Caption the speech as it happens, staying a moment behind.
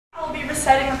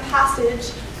reciting a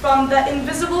passage from The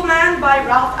Invisible Man by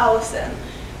Ralph Ellison,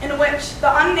 in which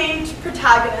the unnamed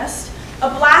protagonist, a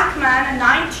black man in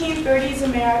 1930s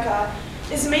America,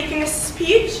 is making a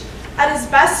speech at his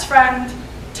best friend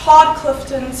Todd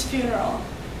Clifton's funeral,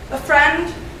 a friend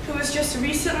who was just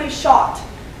recently shot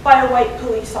by a white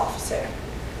police officer.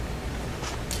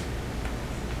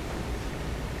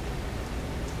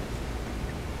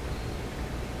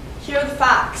 Here are the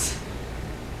facts.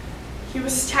 He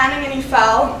was standing and he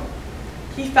fell.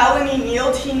 He fell and he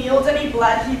kneeled and he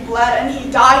bled and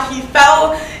he died. He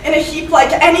fell in a heap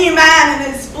like any man,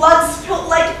 and his blood spilt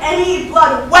like any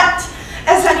blood, wet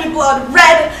as any blood,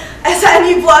 red as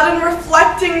any blood, and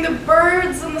reflecting the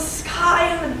birds and the sky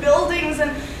and the buildings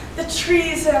and the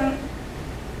trees and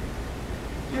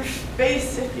your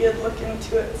face if you'd look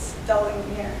into it,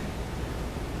 stelling mirror.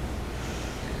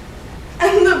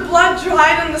 And the blood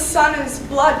dried and the sun as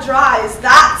blood dries.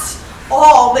 That's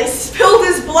all. They spilled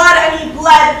his blood and he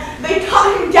bled. They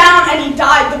cut him down and he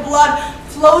died. The blood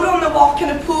flowed on the walk in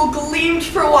a pool, gleamed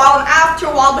for a while, and after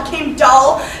a while became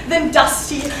dull, then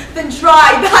dusty, then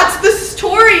dry. That's the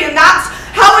story, and that's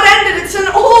how it ended. It's an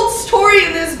old story,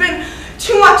 and there's been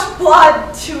too much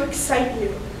blood to excite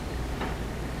you.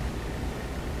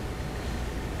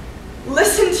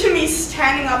 Listen to me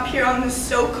standing up here on this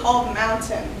so-called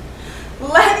mountain.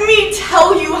 Let me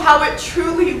tell you how it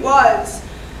truly was.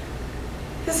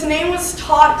 His name was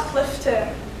Todd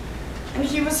Clifton, and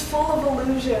he was full of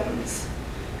illusions.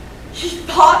 He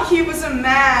thought he was a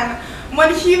man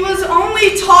when he was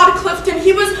only Todd Clifton.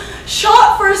 He was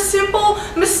shot for a simple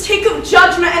mistake of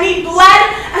judgment, and he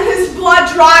bled and his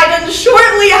blood dried, and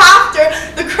shortly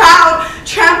after, the crowd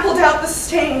trampled out the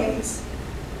stains.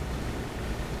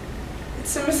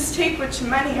 It's a mistake which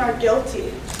many are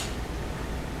guilty.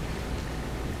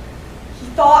 He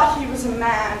thought he was a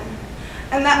man,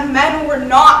 and that men were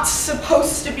not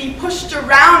supposed to be pushed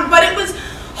around, but it was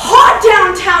hot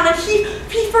downtown, and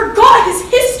he forgot his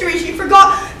history, he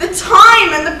forgot the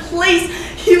time and the place.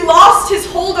 He lost his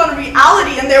hold on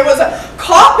reality, and there was a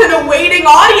cop in a waiting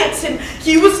audience, and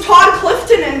he was Todd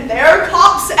Clifton, and there are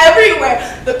cops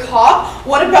everywhere. The cop,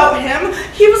 what about him?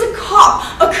 He was a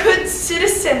cop, a good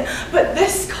citizen, but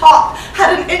this cop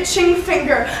had an itching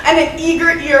finger and an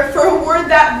eager ear for a word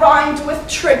that rhymed with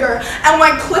trigger, and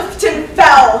when Clifton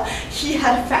fell, he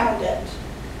had found it.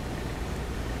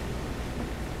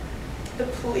 The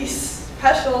police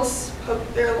specials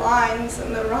spoke their lines,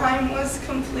 and the rhyme was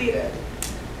completed.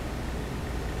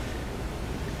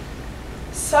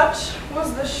 Such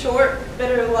was the short,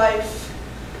 bitter life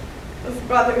of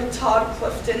Brother Todd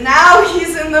Clifton. Now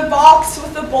he's in the box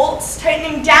with the bolts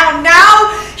tightening down.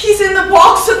 Now he's in the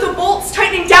box with the bolts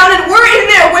tightening down, and we're in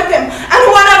there with him.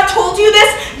 And when I've told you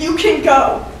this, you can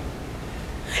go.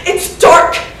 It's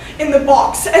dark in the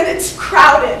box, and it's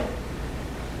crowded.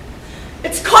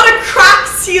 It's got a cracked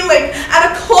ceiling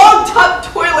and a clogged up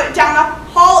toilet down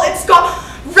the hall. It's got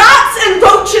rats and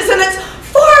roaches, and it's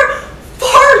far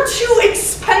too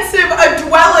expensive a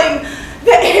dwelling.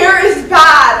 The air is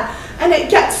bad, and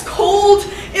it gets cold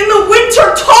in the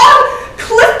winter. Todd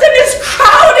Clifton is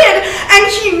crowded,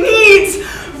 and he needs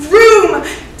room.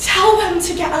 Tell them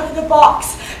to get out of the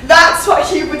box. That's what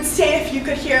he would say if you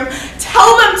could hear him.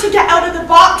 Tell them to get out of the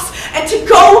box and to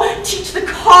go teach the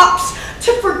cops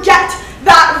to forget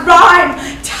that rhyme.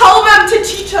 Tell them to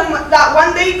teach them that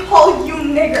when they call you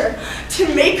nigger,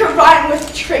 to make a rhyme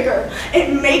with trigger,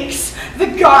 it makes the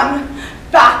gun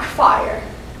backfire.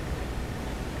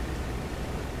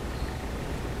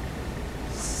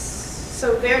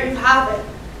 So there you have it.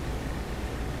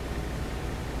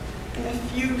 In a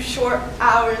few short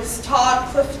hours, Todd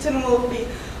Clifton will be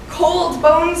cold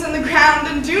bones in the ground,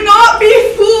 and do not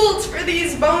be fooled, for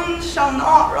these bones shall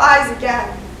not rise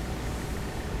again.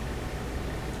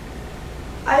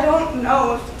 I don't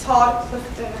know if Todd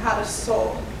Clifton had a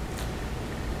soul.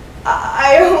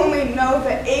 I only know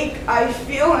the ache I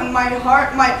feel in my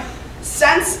heart, my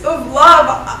sense of love.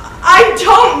 I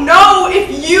don't know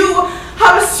if you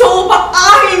have a soul, but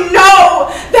I know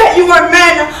that you are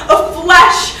men of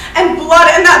flesh and blood,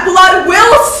 and that blood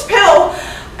will spill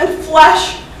and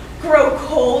flesh grow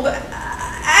cold. And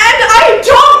I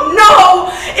don't know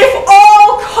if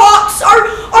all cops are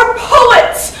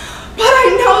poets, but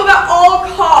I know that all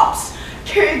cops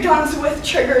carry guns with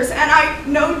triggers, and I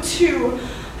know too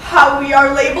how we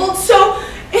are labeled. So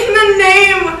in the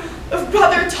name of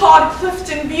Brother Todd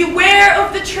Clifton, beware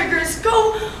of the triggers.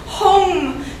 Go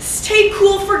home, stay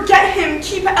cool, forget him,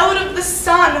 keep out of the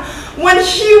sun. When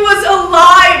he was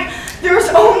alive, there was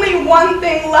only one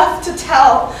thing left to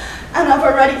tell, and I've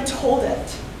already told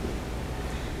it.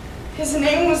 His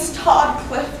name was Todd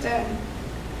Clifton.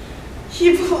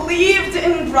 He believed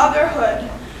in brotherhood.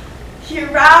 He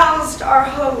roused our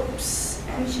hopes,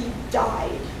 and he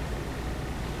died.